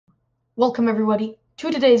Welcome everybody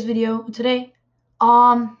to today's video. Today, we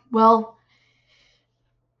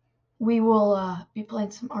will be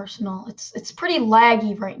playing some Arsenal. It's pretty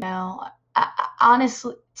laggy right now.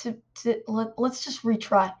 Honestly, let's just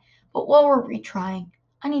retry. But while we're retrying,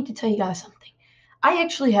 I need to tell you guys something. I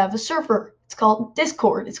actually have a server. It's called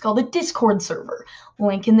Discord. It's called a Discord server.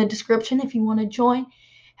 Link in the description if you want to join.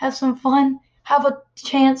 Have some fun. Have a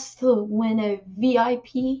chance to win a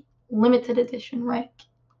VIP limited edition rank.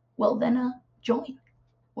 Well then, join.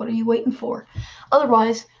 What are you waiting for?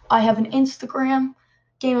 Otherwise, I have an Instagram,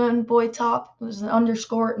 Game Boy Top. There's an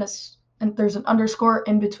underscore and there's an underscore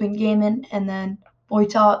in between Gaming and then Boy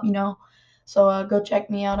Top. So go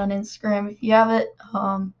check me out on Instagram if you have it.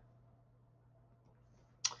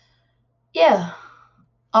 Yeah.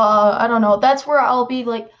 I don't know. That's where I'll be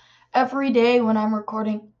like every day when I'm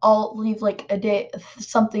recording. I'll leave like a day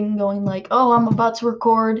something going like, oh, I'm about to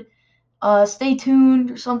record. Stay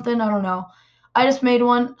tuned or something. I don't know. I just made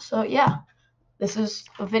one, so yeah. This is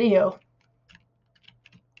a video.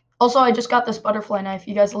 Also, I just got this butterfly knife.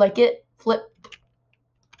 You guys like it? Flip.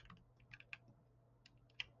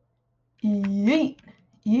 Yeet.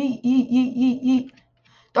 Yeet, yeet, yeet, yeet, yeet.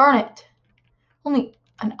 Darn it. Only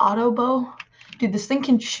an auto bow? Dude, this thing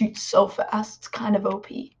can shoot so fast. It's kind of OP.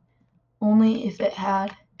 Only if it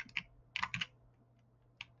had...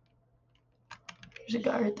 There's a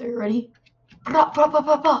guy right there. Ready? Brah, brah, brah,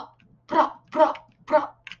 brah, brah. Brah, brah, brah.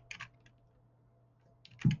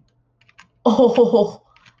 Oh,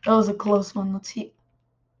 that was a close one. Let's see.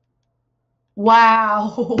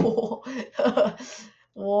 Wow.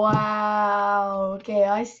 Wow. Okay,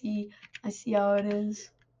 I see how it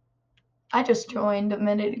is. I just joined a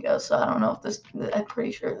minute ago, so I don't know if this. I'm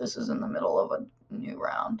pretty sure this is in the middle of a new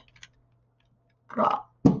round.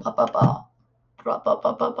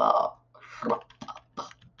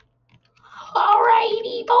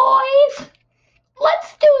 Alrighty, boys,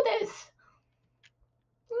 let's do this.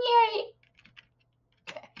 Yay!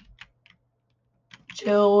 Okay,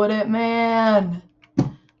 chill with it, man.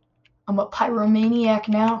 I'm a pyromaniac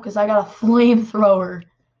now because I got a flamethrower.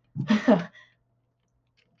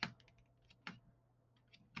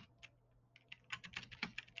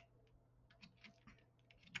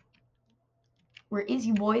 We're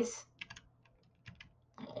easy, boys.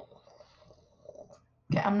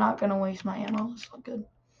 Okay, I'm not gonna waste my ammo. It's not good.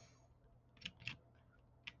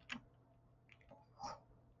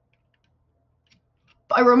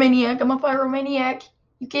 Pyromaniac, I'm a pyromaniac.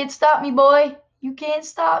 You can't stop me, boy. You can't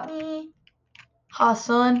stop me. Ha,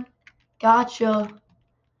 son. Gotcha.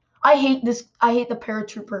 I hate this. I hate the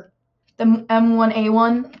paratrooper. The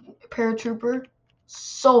M1A1 paratrooper.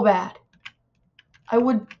 So bad. I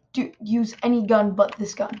would use any gun but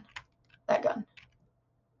this gun. That gun.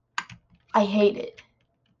 I hate it.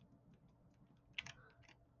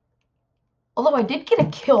 Although I did get a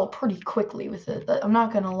kill pretty quickly with it. I'm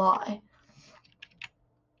not gonna lie.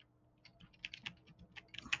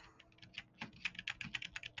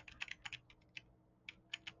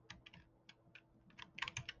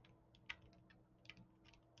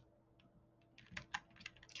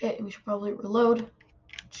 Okay, we should probably reload.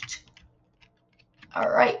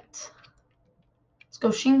 Alright. Let's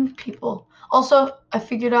go shing people. Also, I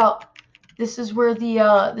figured out this is where you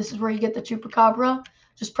get the Chupacabra.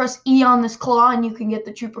 Just press E on this claw and you can get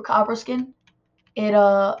the Chupacabra skin.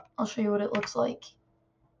 I'll show you what it looks like.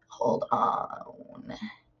 Hold on.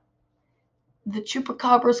 The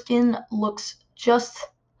Chupacabra skin looks just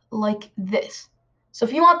like this. So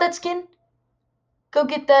if you want that skin, go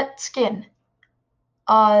get that skin.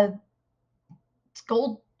 It's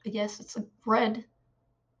gold, I guess. It's like red.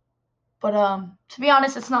 But to be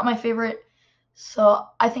honest, it's not my favorite. So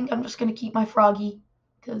I think I'm just gonna keep my Froggy,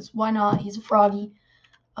 because why not? He's a Froggy.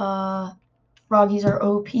 Froggies are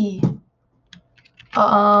OP.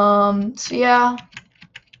 So yeah.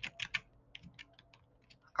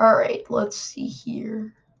 Alright, let's see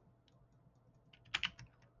here.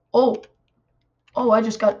 Oh, I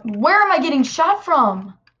just got... Where am I getting shot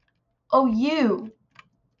from? Oh, you.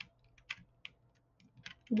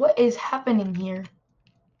 What is happening here?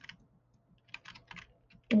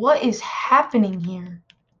 What is happening here?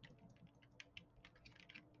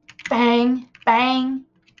 Bang, bang.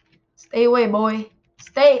 Stay away, boy.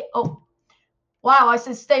 Stay. Oh, wow, I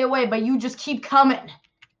said stay away, but you just keep coming.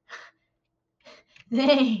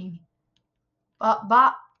 Dang. Bop,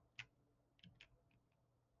 bop.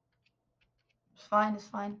 It's fine, it's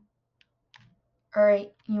fine.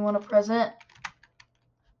 Alright, you want a present?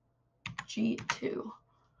 G2.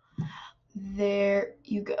 There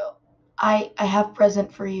you go. I have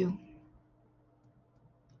present for you.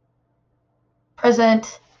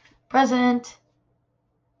 Present. Present.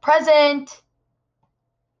 Present.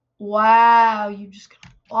 Wow, you just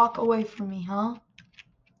gonna walk away from me, huh?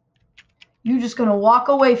 You just gonna walk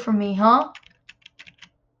away from me, huh?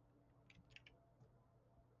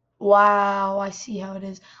 Wow, I see how it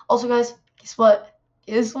is. Also, guys, guess what?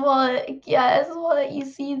 Guess what? Guess what? You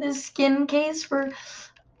see this skin case for...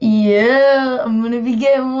 Yeah, I'm gonna be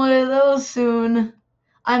getting one of those soon.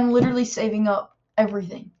 I'm literally saving up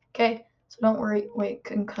everything, okay? So don't worry. Wait,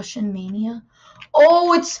 Concussion Mania?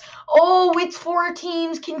 it's 4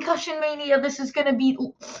 teams. Concussion Mania. This is gonna be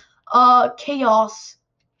chaos.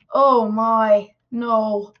 Oh my,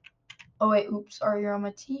 no. Oh wait, oops, sorry, you're on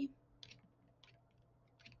my team.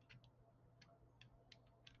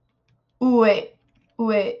 Wait.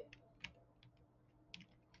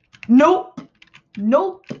 Nope.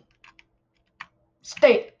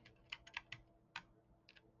 Stay.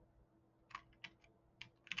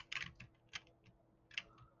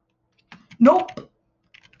 Nope.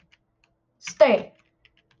 Stay.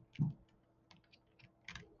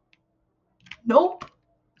 Nope.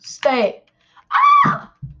 Stay.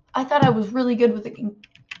 Ah! I thought I was really good with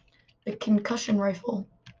the concussion rifle.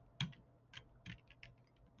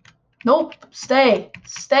 Nope. Stay.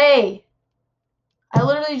 I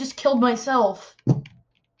literally just killed myself.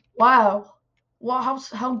 Wow. Wow,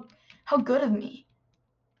 how good of me.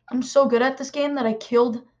 I'm so good at this game that I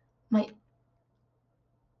killed my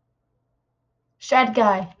Shad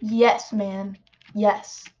guy. Yes, man.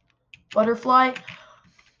 Yes. Butterfly.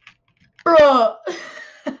 Bruh.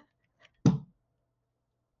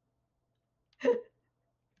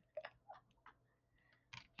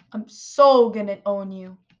 I'm so gonna own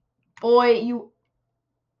you. Boy, you...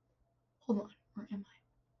 Hold on. Where am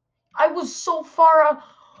I? I was so far out.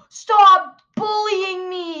 Stop bullying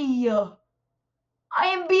me. I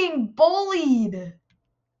am being bullied.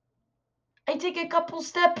 I take a couple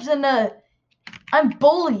steps and I'm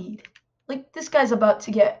bullied. Like, this guy's about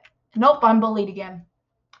to get... Nope, I'm bullied again.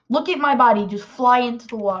 Look at my body just fly into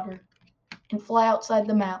the water and fly outside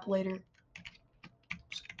the map later.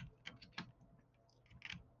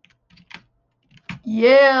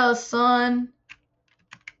 Yeah, son.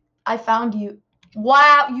 I found you.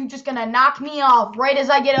 Wow, you just gonna knock me off right as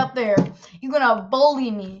I get up there. You're gonna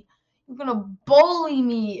bully me.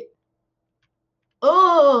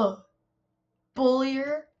 Ugh.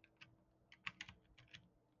 Bullier.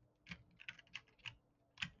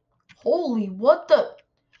 Holy, what the?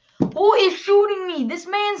 Who is shooting me? This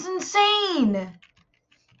man's insane.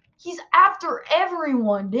 He's after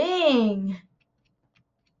everyone. Dang.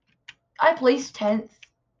 I placed 10th.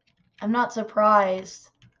 I'm not surprised.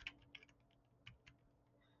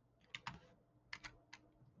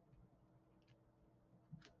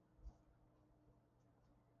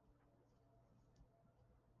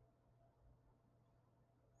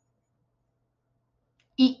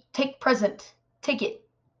 Eat, take present. Take it.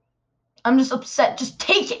 I'm just upset. Just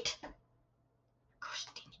take it. Gosh,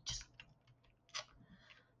 just...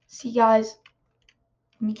 See, guys,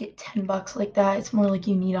 when you get $10 like that, it's more like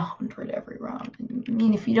you need 100 every round. I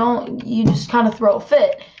mean, if you don't, you just kind of throw a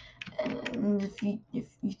fit. And if you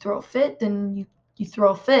throw a fit, then you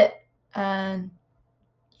throw a fit. And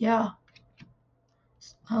yeah,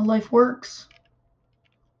 that's how life works.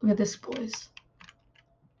 Look at this, boys.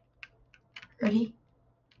 Ready?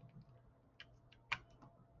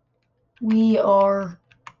 We are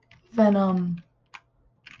Venom.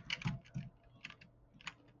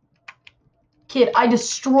 Kid, I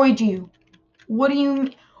destroyed you. What do you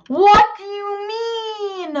mean?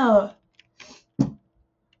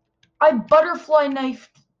 I butterfly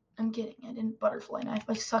knifed. I'm kidding. I didn't butterfly knife.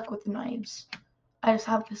 I suck with knives. I just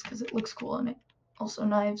have this because it looks cool and it also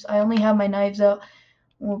knives. I only have my knives out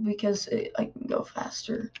because I can go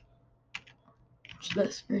faster. Watch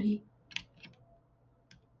this. Ready?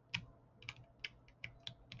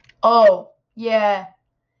 Oh, yeah.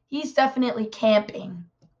 He's definitely camping.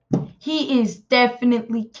 He is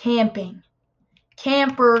definitely camping.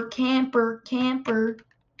 Camper.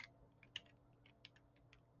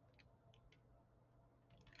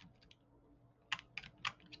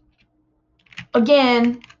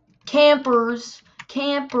 Again, campers.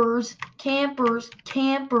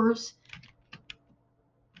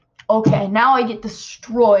 Okay, now I get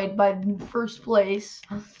destroyed by first place.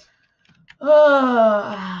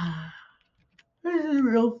 This is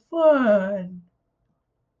real fun.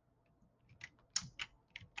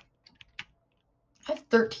 I have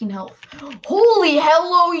 13 health. Holy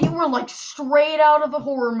hello, you were like straight out of a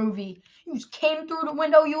horror movie. You just came through the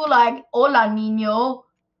window, you were like, hola, niño.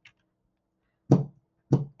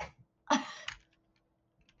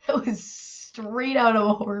 It was straight out of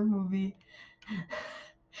a horror movie.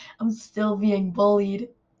 I'm still being bullied.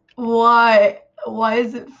 Why? Why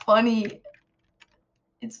is it funny?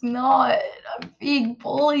 It's not. I'm being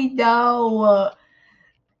bullied now.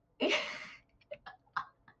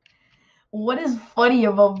 What is funny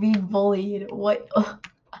about being bullied? What?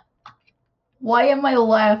 Why am I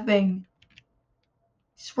laughing?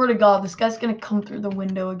 Swear to God, this guy's gonna come through the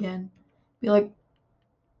window again. Be like,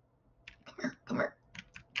 come here,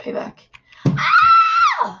 payback.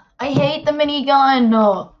 Ah! I hate the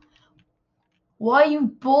minigun. Why you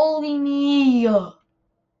bully me? You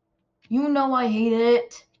know I hate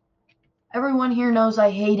it. Everyone here knows I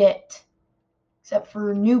hate it. Except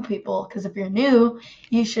for new people, because if you're new,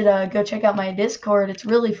 you should go check out my Discord. It's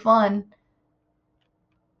really fun.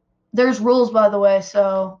 There's rules, by the way,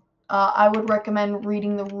 so I would recommend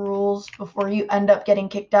reading the rules before you end up getting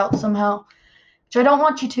kicked out somehow. Which I don't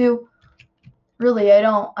want you to. Really, I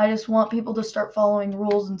don't. I just want people to start following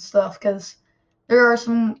rules and stuff, because there are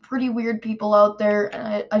some pretty weird people out there,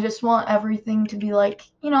 and I just want everything to be like,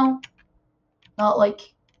 you know, not like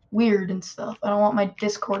weird and stuff. I don't want my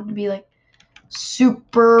Discord to be like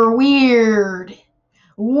super weird.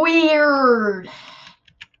 Weird.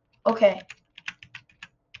 Okay.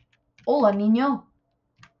 Hola, niño.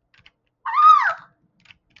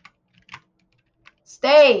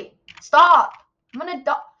 Stay. Stop. I'm gonna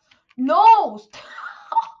die. No.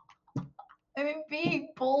 I'm being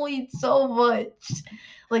bullied so much.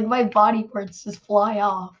 Like my body parts just fly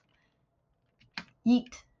off.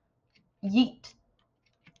 Yeet. Yeet.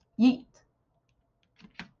 Yeet.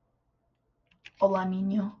 Hola,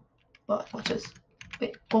 niño. Watch this.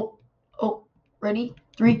 Wait. Oh. Ready?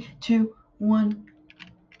 3, 2, 1.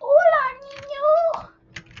 Hola, niño.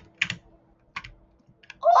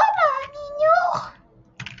 Hola, niño.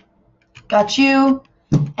 Got you.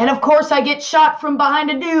 And of course I get shot from behind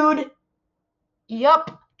a dude.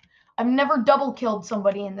 Yup. I've never double killed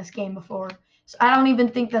somebody in this game before. So I don't even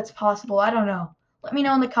think that's possible. I don't know. Let me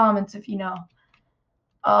know in the comments if you know.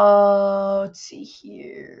 Let's see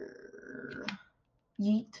here.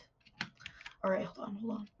 Yeet. Alright, hold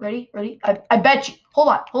on. Ready? I bet you. Hold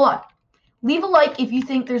on. Leave a like if you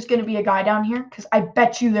think there's going to be a guy down here, because I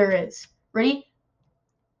bet you there is. Ready?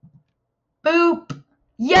 Boop.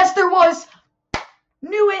 Yes, there was.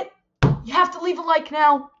 Knew it. You have to leave a like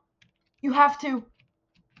now. You have to.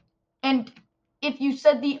 And if you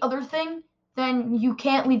said the other thing, then you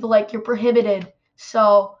can't leave a like. You're prohibited.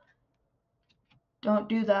 So don't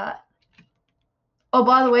do that. Oh,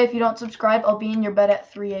 by the way, if you don't subscribe, I'll be in your bed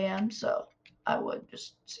at 3 a.m. So I would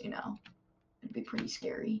just, you know, it'd be pretty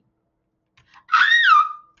scary.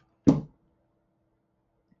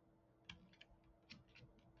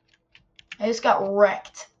 I just got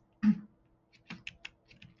wrecked.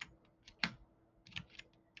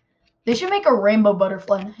 They should make a rainbow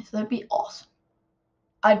butterfly knife. That'd be awesome.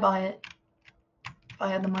 I'd buy it if I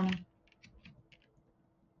had the money.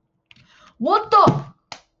 What the?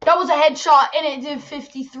 That was a headshot and it did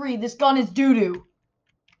 53. This gun is doo-doo.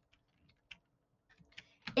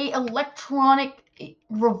 A electronic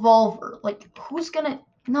revolver. Like, who's gonna...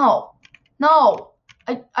 No.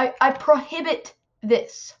 I prohibit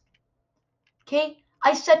this. Okay?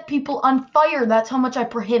 I set people on fire. That's how much I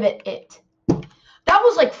prohibit it. That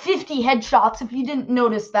was like 50 headshots if you didn't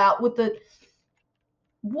notice that with the...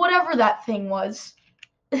 whatever that thing was.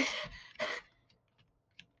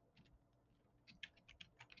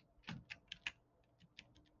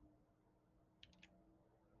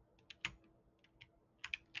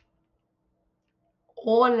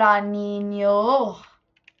 Hola, niño.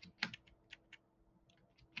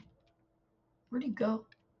 Where'd he go?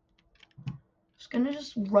 Just gonna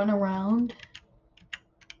just run around.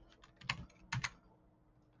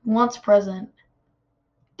 Who wants present?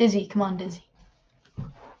 Dizzy, come on, Dizzy.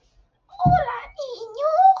 Hola,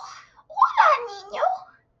 niño. Hola, niño.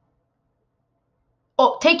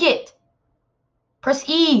 Oh, take it. Press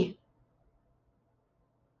E.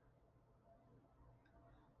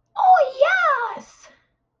 Oh, yes.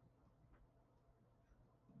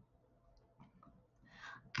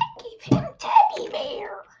 I gave him teddy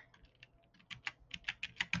bear.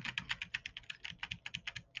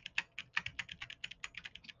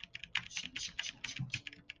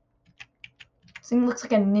 This thing looks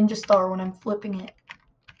like a ninja star when I'm flipping it.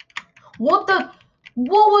 What the?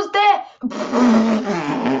 What was that?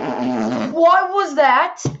 What was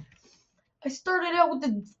that? I started out with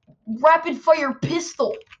the rapid fire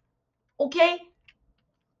pistol. Okay?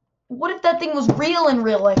 What if that thing was real in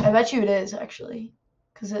real life? I bet you it is, actually.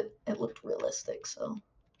 Because it looked realistic, so.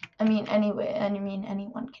 I mean, anyway,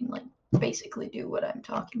 anyone can, like, basically do what I'm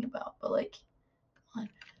talking about. But, like, come on.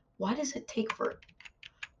 Why does it take for...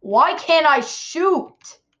 Why can't I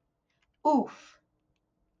shoot? Oof.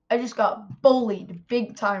 I just got bullied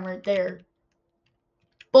big time right there.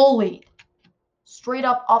 Bullied. Straight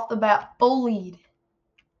up off the bat, bullied.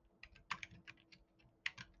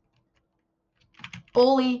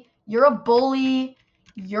 Bully. You're a bully.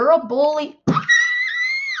 You're a bully.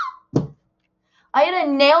 I had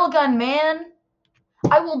a nail gun, man.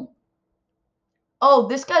 I will... Oh,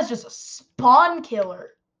 this guy's just a spawn killer.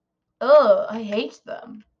 Ugh, I hate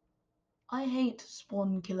them. I hate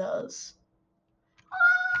spawn killers.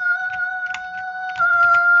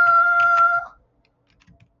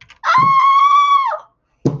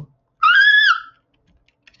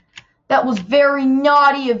 That was very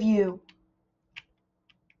naughty of you.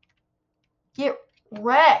 Get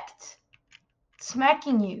wrecked.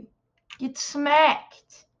 Smacking you. Get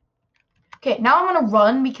smacked. Okay, now I'm gonna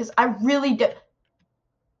run because I really do.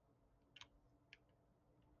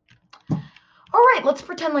 Alright, let's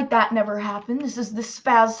pretend like that never happened. This is the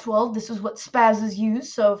Spaz 12. This is what Spazzes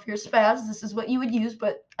use. So if you're Spaz, this is what you would use,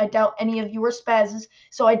 but I doubt any of you are Spazzes,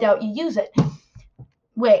 so I doubt you use it.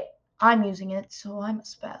 Wait, I'm using it, so I'm a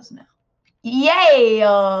Spaz now. Yay!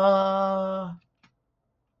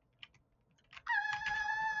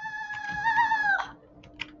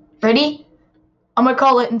 Ready? I'm gonna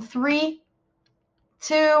call it in 3,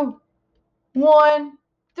 2, 1.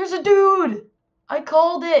 There's a dude! I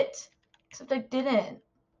called it! Except I didn't.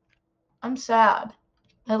 I'm sad.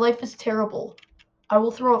 My life is terrible. I will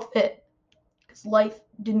throw a fit. Because life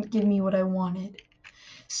didn't give me what I wanted.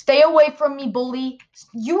 Stay away from me, bully.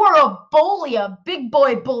 You are a bully, a big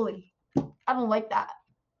boy bully. I don't like that.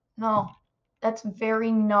 No. That's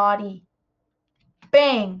very naughty.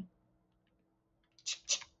 Bang.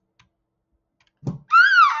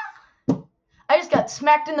 I just got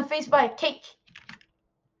smacked in the face by a cake.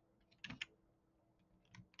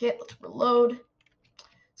 Okay, let's reload.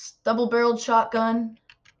 Double-barreled shotgun.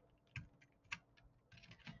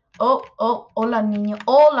 Oh, hola, niño.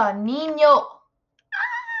 Hola, niño.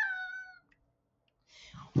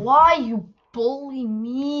 Why you bully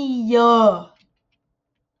me? Hola,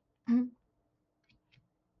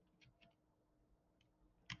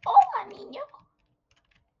 niño.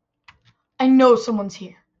 I know someone's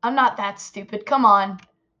here. I'm not that stupid. Come on.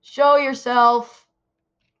 Show yourself.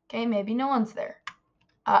 Okay, maybe no one's there.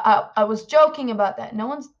 I was joking about that. No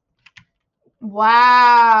one's...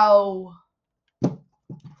 Wow.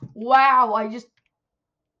 Wow,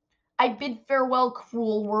 I bid farewell,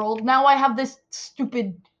 cruel world. Now I have this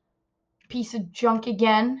stupid piece of junk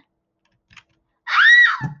again.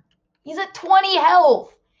 He's at 20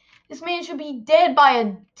 health. This man should be dead by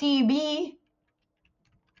a TB.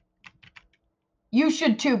 You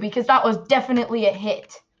should too, because that was definitely a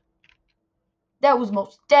hit. That was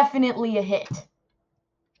most definitely a hit.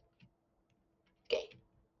 Okay.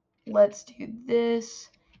 Let's do this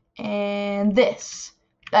and this.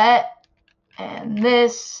 That and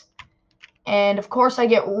this. And of course I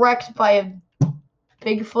get wrecked by a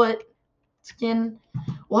Bigfoot skin.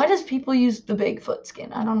 Why does people use the Bigfoot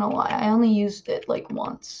skin? I don't know why. I only used it like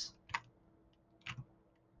once.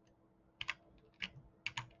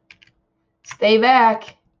 Stay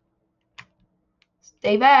back.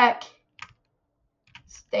 Stay back.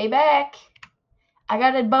 Stay back. I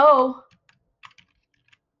got a bow.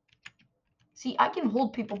 See, I can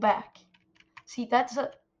hold people back. See, that's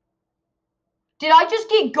a... Did I just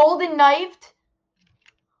get golden knifed?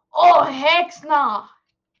 Oh, hex nah.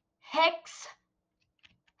 Hex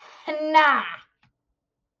nah.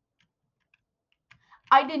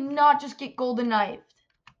 I did not just get golden knifed.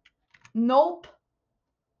 Nope.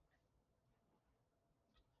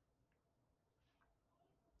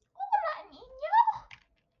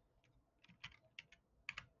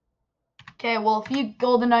 Okay, well, if you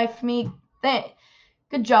golden knife me, then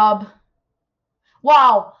good job.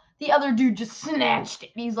 Wow, the other dude just snatched it.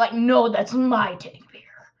 He's like, no, that's my teddy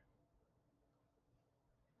bear.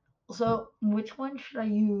 So, which one should I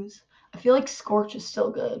use? I feel like Scorch is still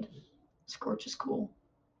good. Scorch is cool.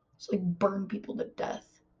 It's like burn people to death.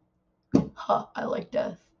 Huh, I like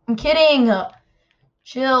death. I'm kidding.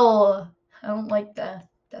 Chill. I don't like death.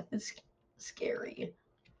 Death is scary.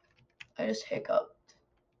 I just hiccuped.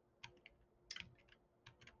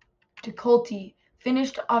 Deculti.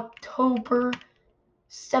 Finished October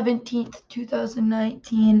 17th,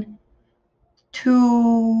 2019.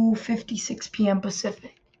 2:56 p.m.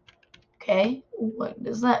 Pacific. Okay, what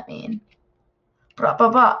does that mean?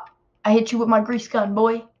 I hit you with my grease gun,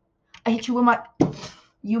 boy. I hit you with my...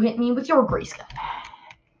 You hit me with your grease gun.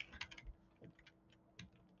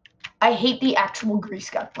 I hate the actual grease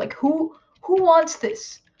gun. Like, who wants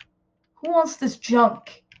this? Who wants this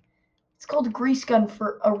junk? It's called a grease gun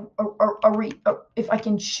for if I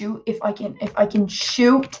can shoot.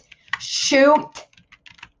 Shoot.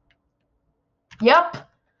 Yep.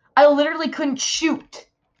 I literally couldn't shoot.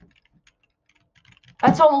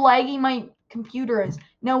 That's how laggy my computer is.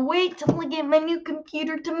 Now wait till I get my new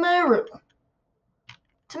computer tomorrow.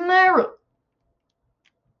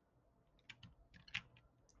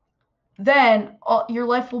 Then your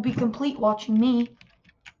life will be complete watching me.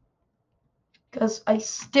 Because I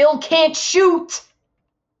still can't shoot.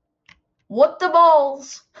 What the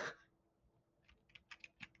balls?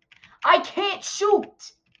 I can't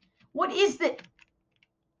shoot. What is this?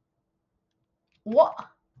 What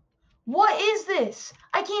is this?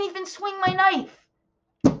 I can't even swing my knife.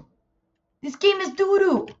 This game is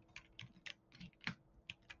doo-doo.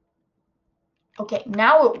 Okay,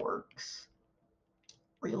 now it works.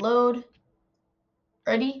 Reload.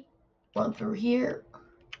 Ready? Run through here.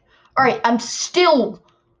 Alright, I'm still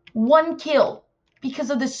 1 kill because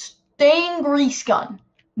of this dang grease gun.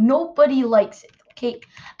 Nobody likes it, okay?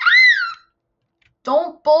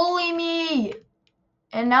 Don't bully me!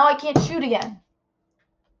 And now I can't shoot again.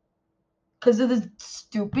 Because of this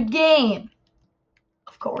stupid game.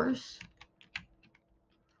 Of course.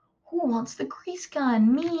 Who wants the grease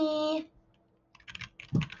gun? Me.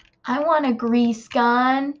 I want a grease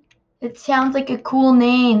gun. It sounds like a cool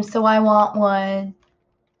name, so I want one.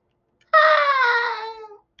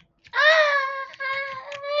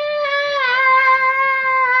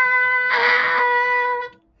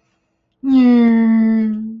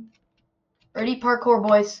 Ready? Parkour,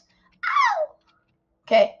 boys.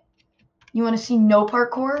 Okay. You want to see no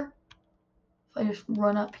parkour? If I just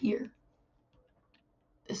run up here.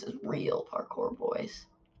 This is real parkour, boys.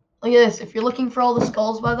 Look at this. If you're looking for all the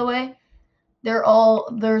skulls, by the way,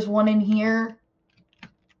 there's one in here.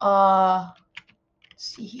 Let's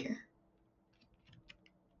see here.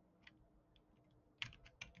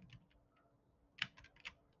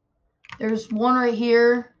 There's one right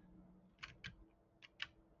here.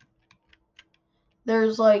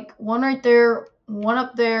 There's like one right there, one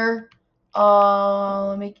up there.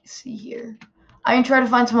 Let me see here. I can try to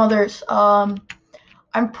find some others. I'm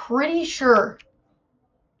pretty sure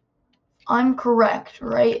I'm correct,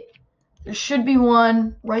 right? There should be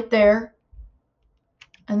one right there.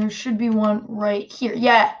 And there should be one right here.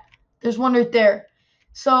 Yeah, there's one right there.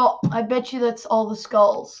 So I bet you that's all the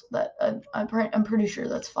skulls. That I'm pretty sure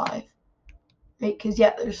that's 5. Right? Because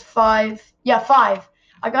yeah, there's 5. Yeah, 5.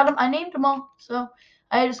 I got them. I named them all. So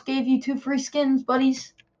I just gave you 2 free skins,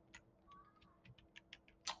 buddies.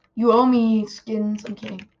 You owe me skins. I'm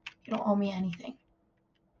kidding. You don't owe me anything.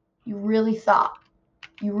 You really thought.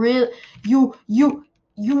 You really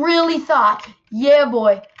thought. Yeah,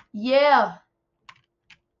 boy. Yeah.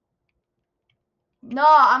 Nah,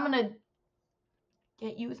 I'm gonna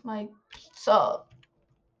get you with my pizza.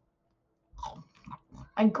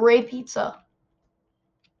 My gray pizza.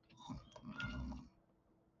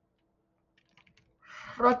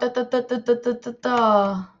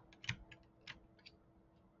 Ra-ta-ta-ta-ta-ta-ta-ta.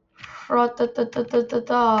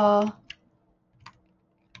 Ra-ta-ta-ta-ta-ta-ta.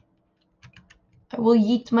 I will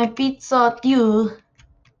eat my pizza at you.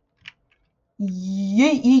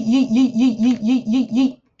 Yeet, yeet, yeet, yeet, yeet, yeet, yeet, yeet,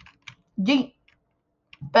 yeet. Yeet.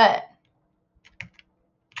 Bet.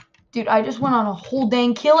 Dude, I just went on a whole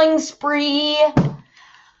dang killing spree.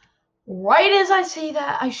 Right as I say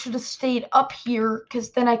that, I should have stayed up here,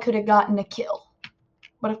 because then I could have gotten a kill.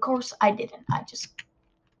 But of course, I didn't. I just,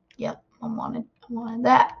 yep, I wanted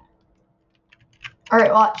that.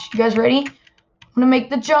 Alright, watch. You guys ready? I'm gonna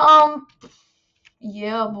make the jump.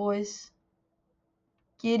 Yeah, boys.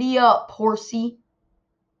 Giddy up, horsey.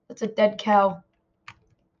 That's a dead cow.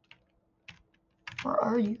 Where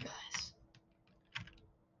are you guys?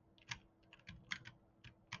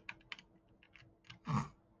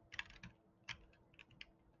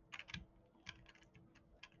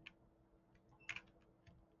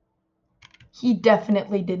 He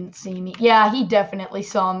definitely didn't see me. Yeah, he definitely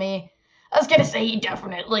saw me. I was gonna say he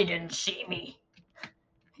definitely didn't see me.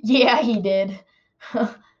 Yeah, he did. I'm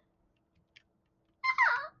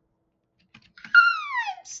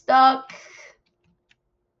stuck.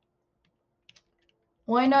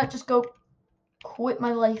 Why not just go quit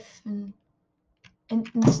my life and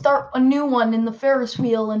start a new one in the Ferris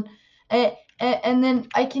wheel and then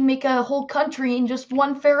I can make a whole country in just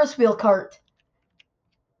one Ferris wheel cart.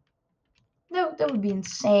 No, that would be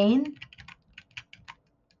insane.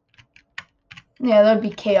 Yeah, that would be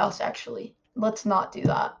chaos, actually. Let's not do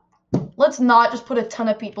that. Let's not just put a ton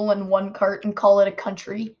of people in one cart and call it a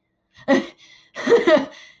country.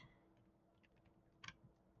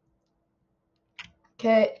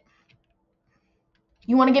 Okay.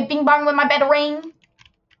 You want to get bing bong with my batarang?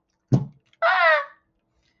 Ah!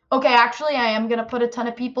 Okay, actually, I am gonna put a ton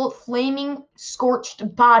of people, flaming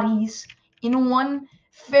scorched bodies, in one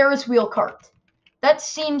Ferris wheel cart. That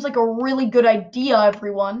seems like a really good idea,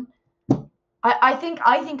 everyone. I think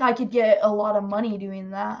I could get a lot of money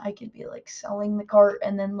doing that. I could be like selling the cart,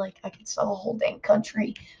 and then like I could sell a whole dang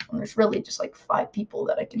country. And there's really just like 5 people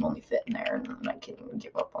that I can only fit in there, and then I can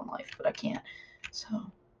give up on life, but I can't. So,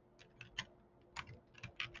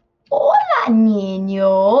 hola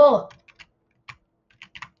niño,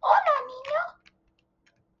 hola niño.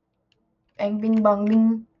 Bang bing bang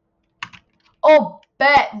bing. Oh,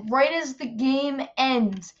 bet right as the game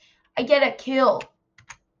ends, I get a kill.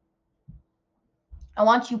 I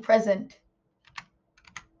want you present.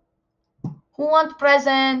 Who wants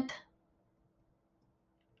present?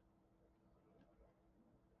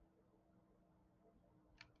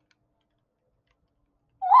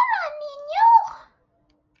 Hola niño.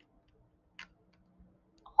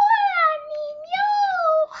 Hola niño.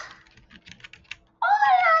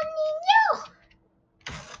 Hola niño.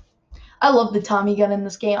 I love the Tommy gun in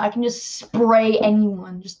this game. I can just spray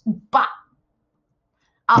anyone. Just bop.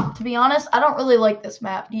 To be honest, I don't really like this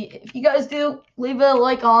map. If you guys do, leave a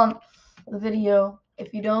like on the video.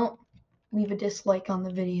 If you don't, leave a dislike on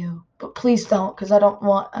the video. But please don't, because I don't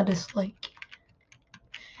want a dislike.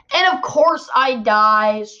 And of course I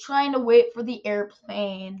die, trying to wait for the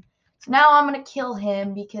airplane. So now I'm going to kill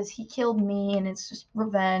him because he killed me, and it's just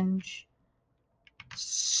revenge.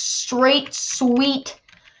 Straight sweet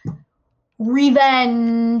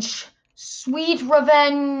revenge. Sweet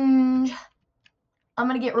revenge. I'm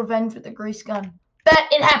going to get revenge with the grease gun. Bet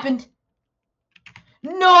it happened.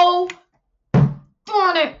 No.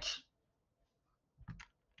 Darn it.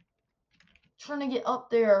 Trying to get up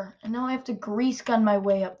there, and now I have to grease gun my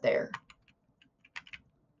way up there.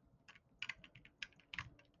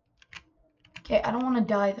 Okay, I don't want to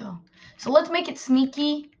die though. So let's make it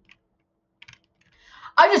sneaky.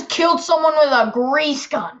 I just killed someone with a grease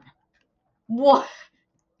gun. What?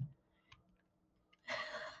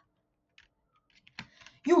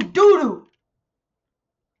 You doo-doo.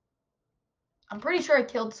 I'm pretty sure I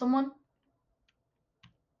killed someone.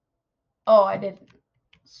 Oh, I didn't.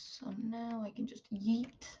 So now I can just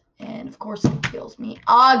yeet. And of course it kills me.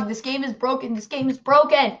 Ah, this game is broken. This game is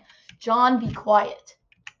broken. John, be quiet.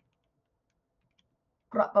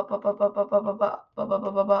 I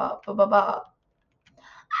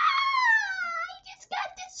just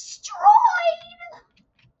got destroyed.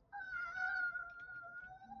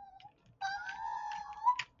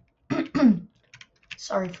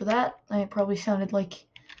 Sorry for that. I probably sounded like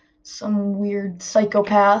some weird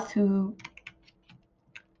psychopath who...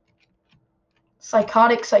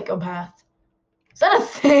 Psychotic psychopath. Is that a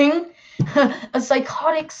thing? A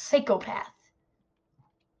psychotic psychopath.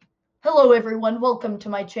 Hello everyone, welcome to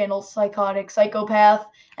my channel, Psychotic Psychopath.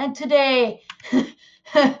 And today...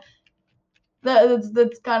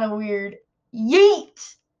 that's kind of weird.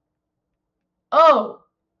 Yeet! Oh!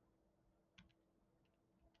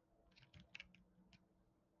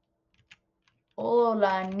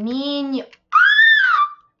 Hola, niño.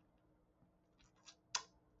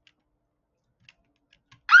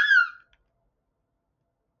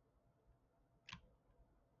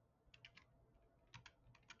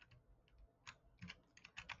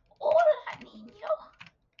 Hola, niño.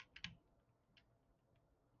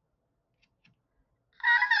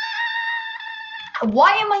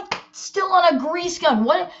 Why am I still on a grease gun?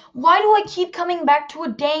 Why do I keep coming back to a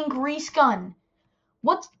dang grease gun?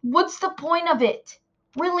 What's the point of it?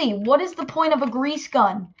 Really, what is the point of a grease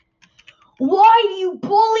gun? Why do you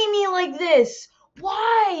bully me like this?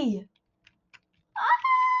 Why?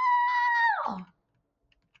 Ah!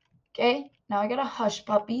 Okay, now I got a hush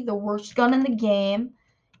puppy, the worst gun in the game.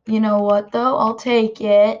 You know what though? I'll take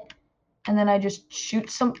it. And then I just shoot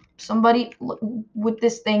somebody with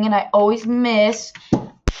this thing, and I always miss.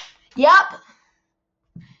 Yep.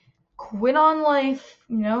 Quit on life,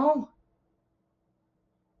 you know?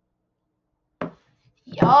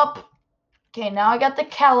 Yup. Okay, now I got the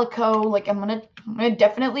calico. Like, I'm gonna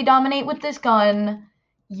definitely dominate with this gun.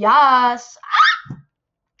 Yes. Ah!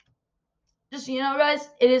 Just so you know, guys,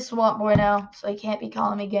 it is Swamp Boy now, so you can't be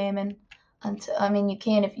calling me gaming. I mean, you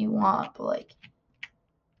can if you want, but like,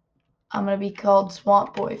 I'm gonna be called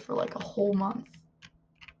Swamp Boy for like a whole month.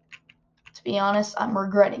 To be honest, I'm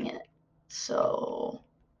regretting it. So,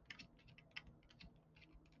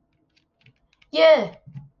 yeah.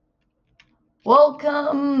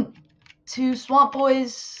 Welcome to Swamp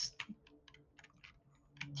Boy's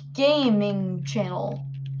gaming channel.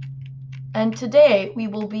 And today we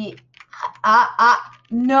will be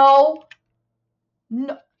no.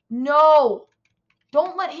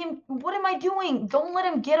 Don't let him. What am I doing? Don't let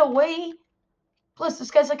him get away. Plus,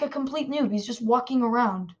 this guy's like a complete noob. He's just walking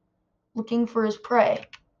around looking for his prey.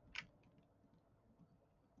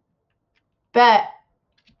 Bet.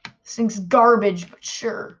 This thing's garbage, but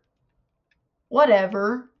sure.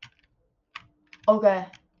 Whatever. Okay.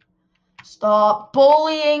 Stop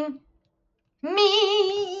bullying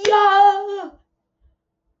me.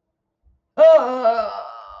 I'm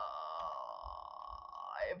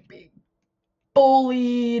being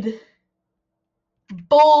bullied.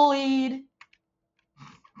 Bullied.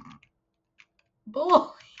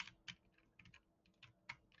 Bullied.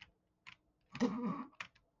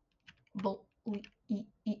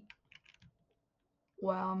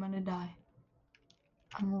 Wow, I'm gonna die.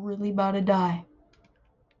 I'm really about to die.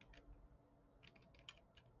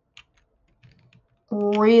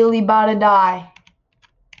 Really about to die.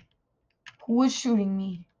 Who is shooting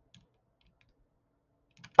me?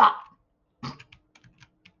 Bah.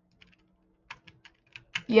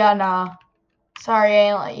 Yeah, nah. Sorry, I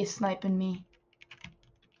ain't let you sniping me.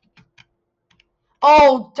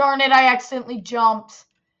 Oh, darn it, I accidentally jumped.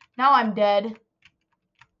 Now I'm dead.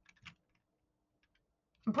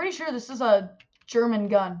 I'm pretty sure this is a German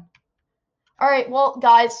gun. Alright, well,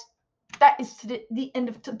 guys, that is the end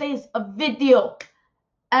of today's video.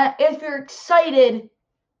 If you're excited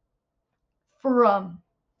for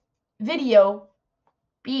video,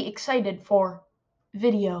 be excited for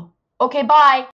video. Okay, bye.